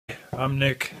I'm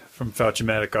Nick from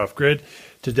Fouch Off Grid.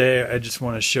 Today I just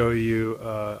want to show you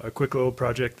a quick little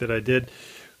project that I did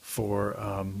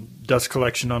for dust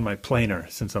collection on my planer.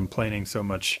 Since I'm planing so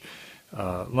much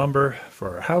lumber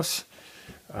for our house,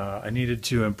 I needed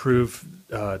to improve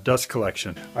dust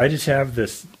collection. I just have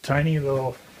this tiny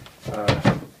little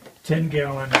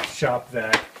 10-gallon shop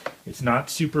vac. It's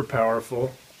not super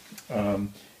powerful,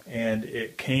 and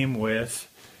it came with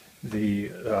the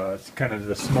kind of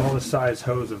the smallest size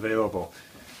hose available.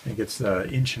 I think it's the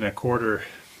 1.25 inch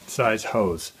size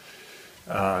hose.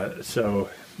 So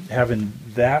having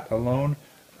that alone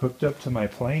hooked up to my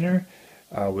planer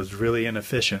was really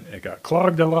inefficient. It got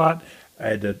clogged a lot. I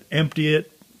had to empty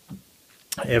it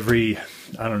every,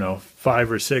 I don't know,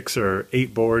 5 or 6 or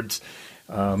 8 boards.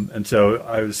 And so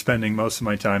I was spending most of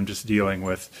my time just dealing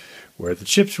with where the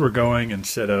chips were going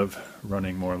instead of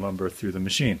running more lumber through the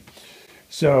machine.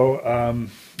 So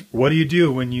what do you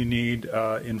do when you need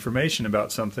information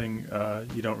about something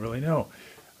you don't really know?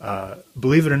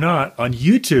 Believe it or not, on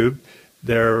YouTube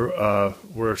there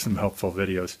were some helpful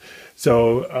videos.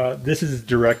 So this is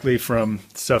directly from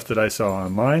stuff that I saw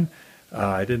online.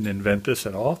 I didn't invent this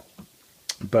at all,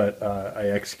 but I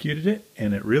executed it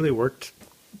and it really worked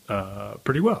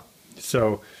pretty well.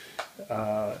 So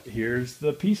here's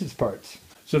the pieces parts.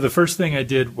 So the first thing I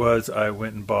did was I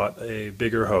went and bought a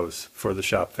bigger hose for the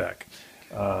shop vac.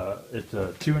 It's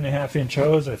a 2.5 inch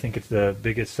hose. I think it's the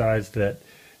biggest size that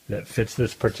fits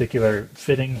this particular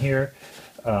fitting here.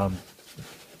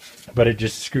 But it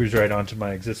just screws right onto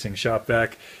my existing shop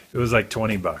vac. It was like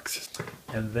 20 bucks.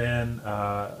 And then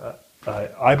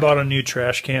I bought a new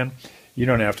trash can. You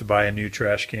don't have to buy a new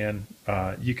trash can.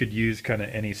 You could use kind of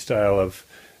any style of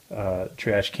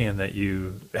trash can that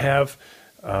you have.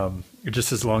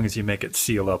 Just as long as you make it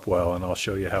seal up well, and I'll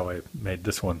show you how I made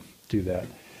this one do that.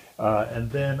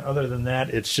 And then other than that,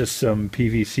 it's just some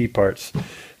PVC parts.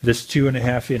 This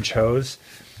 2.5 inch hose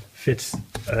fits,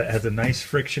 has a nice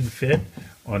friction fit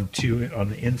on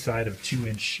the inside of 2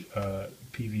 inch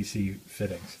PVC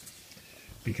fittings,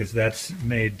 because that's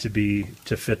made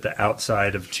to fit the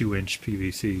outside of 2 inch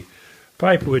PVC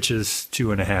pipe, which is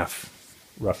 2.5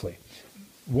 roughly.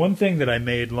 One thing that I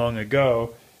made long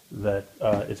ago that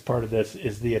is part of this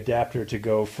is the adapter to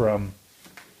go from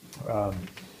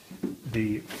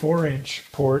the 4 inch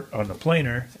port on the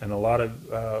planer, and a lot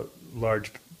of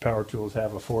large power tools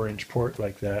have a 4 inch port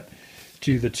like that,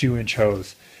 to the 2 inch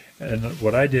hose. And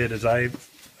what I did is I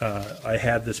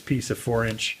had this piece of 4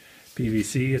 inch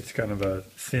PVC. It's kind of a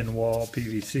thin wall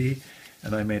PVC,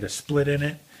 and I made a split in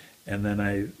it, and then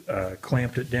I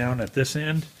clamped it down at this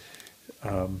end.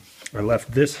 I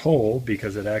left this hole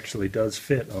because it actually does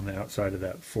fit on the outside of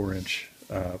that 4 inch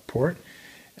port,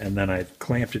 and then I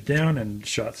clamped it down and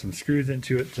shot some screws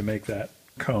into it to make that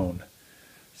cone.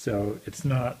 So it's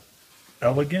not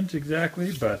elegant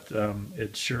exactly, but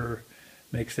it sure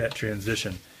makes that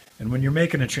transition. And when you're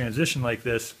making a transition like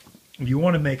this, you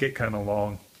want to make it kind of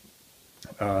long.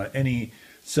 Any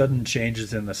sudden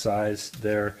changes in the size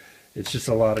there, it's just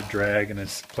a lot of drag, and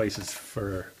it's places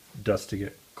for dust to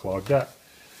get clogged up.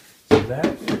 So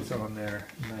that fits on there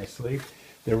nicely.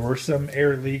 There were some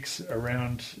air leaks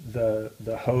around the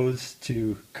hose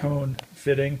to cone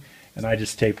fitting, and I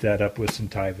just taped that up with some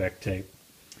Tyvek tape.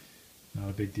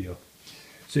 Not a big deal.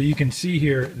 So you can see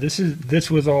here,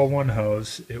 this was all one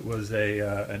hose. It was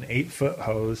an 8-foot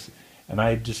hose, and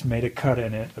I just made a cut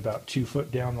in it about 2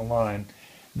 foot down the line.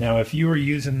 Now, if you were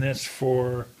using this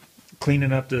for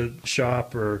cleaning up the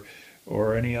shop or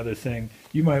any other thing,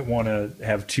 you might want to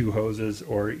have 2 hoses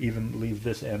or even leave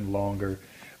this end longer.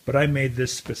 But I made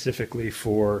this specifically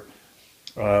for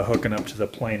hooking up to the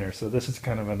planer, so this is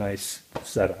kind of a nice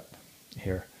setup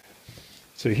here.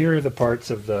 So here are the parts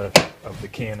of the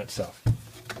can itself.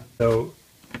 So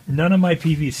none of my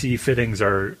PVC fittings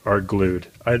are glued.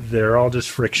 They're all just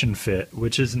friction fit,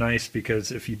 which is nice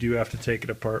because if you do have to take it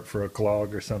apart for a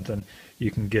clog or something, you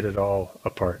can get it all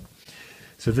apart.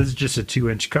 So this is just a 2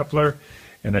 inch coupler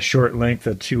and a short length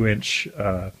of 2 inch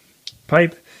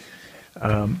pipe.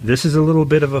 This is a little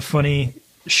bit of a funny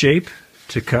shape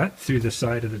to cut through the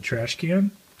side of the trash can,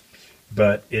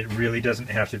 but it really doesn't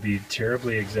have to be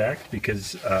terribly exact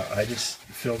because I just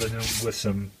filled it in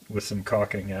with some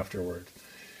caulking afterward.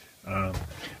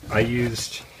 I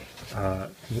used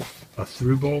a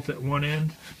through bolt at one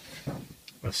end,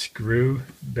 a screw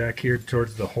back here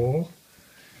towards the hole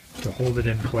to hold it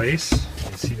in place.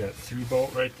 You see that through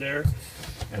bolt right there,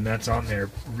 and that's on there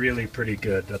really pretty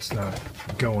good. That's not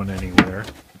going anywhere,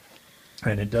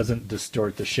 and it doesn't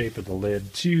distort the shape of the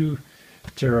lid too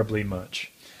terribly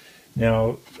much.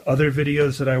 Now, other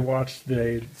videos that I watched,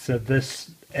 they said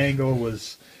this angle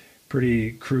was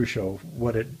pretty crucial.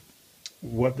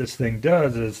 What this thing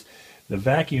does is the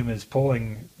vacuum is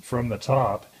pulling from the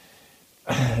top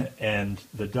and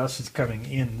the dust is coming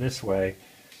in this way.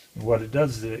 What it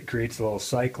does is it creates a little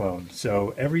cyclone.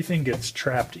 So everything gets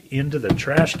trapped into the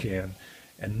trash can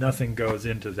and nothing goes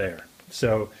into there.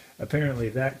 So apparently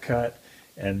that cut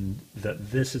and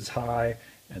that this is high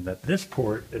and that this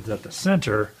port is at the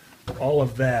center, all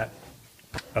of that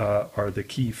are the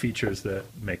key features that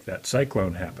make that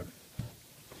cyclone happen.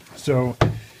 So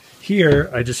here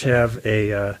I just have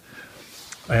another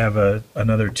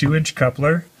 2-inch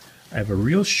coupler. I have a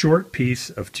real short piece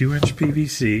of 2-inch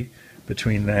PVC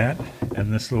between that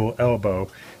and this little elbow,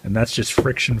 and that's just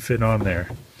friction fit on there.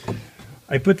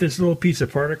 I put this little piece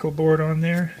of particle board on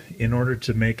there in order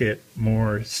to make it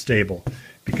more stable,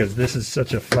 because this is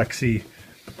such a flexy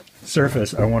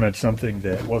surface. I wanted something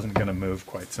that wasn't going to move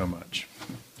quite so much.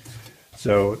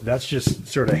 So that's just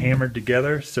sort of hammered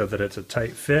together so that it's a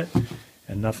tight fit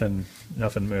and nothing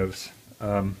moves.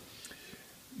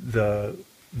 The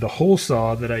hole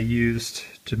saw that I used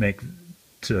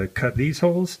to cut these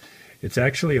holes, it's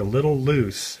actually a little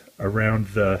loose around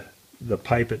the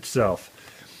pipe itself,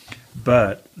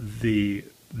 but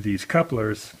these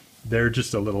couplers, they're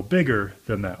just a little bigger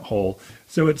than that hole,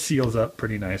 so it seals up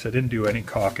pretty nice. I didn't do any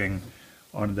caulking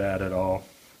on that at all.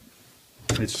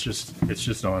 It's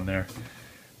just on there,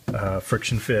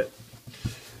 friction fit.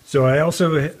 So I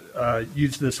also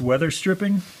used this weather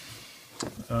stripping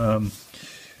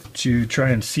to try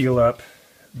and seal up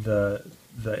the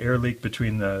air leak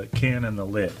between the can and the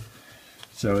lid.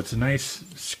 So it's a nice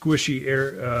squishy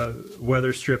air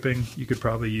weather stripping. You could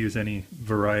probably use any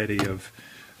variety of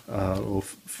little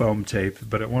foam tape,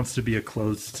 but it wants to be a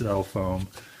closed cell foam,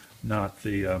 not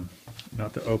the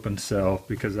open cell,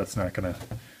 because that's not going to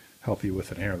help you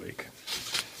with an air leak.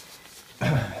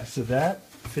 So that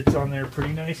fits on there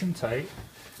pretty nice and tight.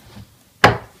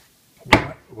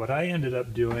 What I ended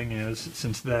up doing is,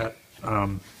 since that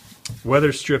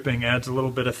weather stripping adds a little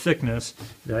bit of thickness,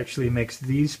 it actually makes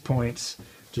these points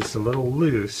just a little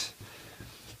loose,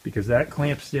 because that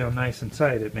clamps down nice and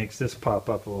tight. It makes this pop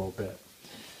up a little bit.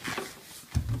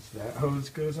 So that hose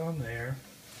goes on there.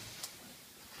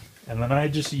 And then I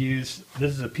just use,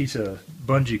 this is a piece of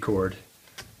bungee cord,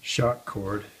 shock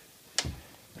cord,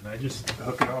 and I just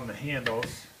hook it on the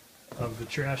handles of the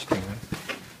trash can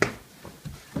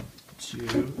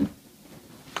to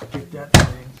get that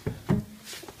thing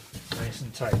nice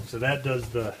and tight. So that does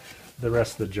the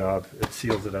rest of the job. It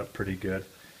seals it up pretty good.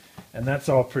 And that's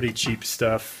all pretty cheap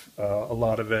stuff. A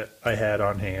lot of it I had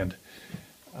on hand.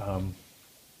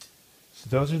 So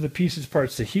those are the pieces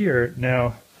parts to here.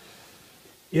 Now,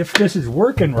 if this is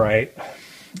working right,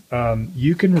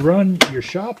 you can run your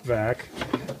shop vac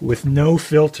with no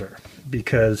filter,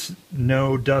 because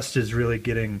no dust is really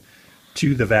getting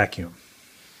to the vacuum.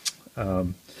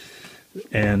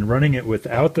 And running it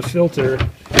without the filter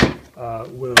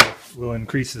will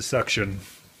increase the suction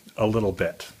a little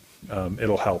bit.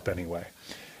 It'll help anyway.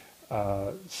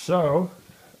 So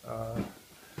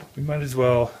we might as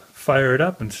well fire it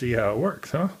up and see how it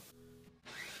works, huh?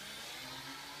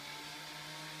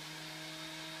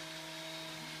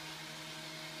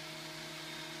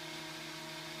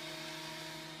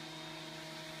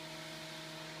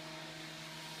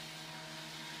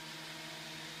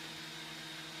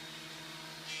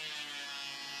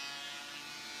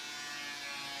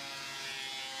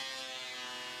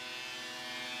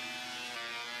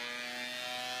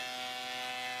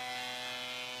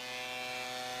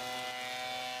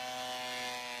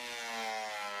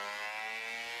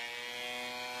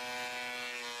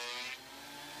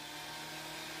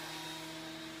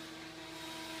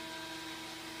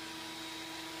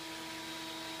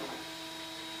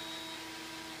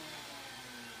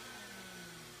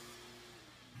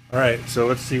 All right, so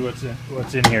let's see what's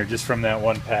in here just from that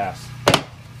one pass.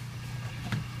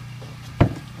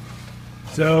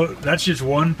 So that's just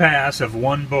one pass of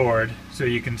one board, so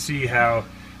you can see how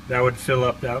that would fill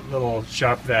up that little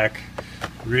shop vac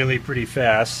really pretty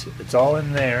fast. It's all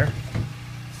in there.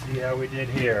 See how we did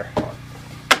here.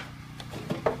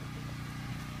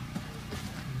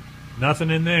 Nothing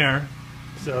in there,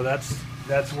 so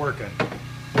that's working.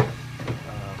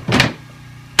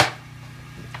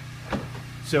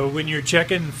 So when you're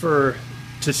checking to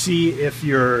see if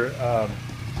your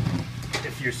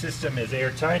system is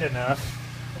airtight enough,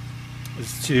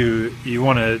 you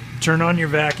want to turn on your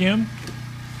vacuum,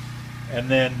 and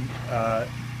then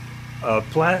a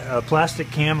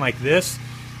plastic can like this,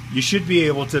 you should be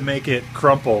able to make it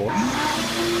crumple.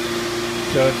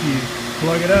 So if you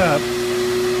plug it up,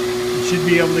 you should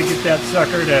be able to get that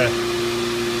sucker to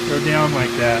go down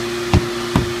like that.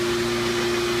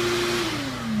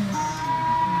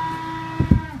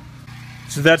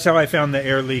 So that's how I found the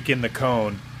air leak in the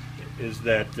cone, is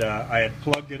that I had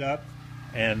plugged it up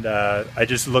and I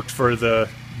just looked for the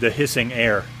hissing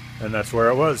air, and that's where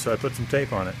it was, so I put some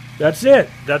tape on it. That's it.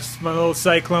 That's my little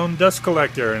Cyclone dust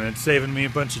collector, and it's saving me a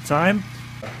bunch of time.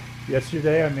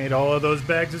 Yesterday I made all of those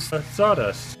bags of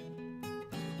sawdust.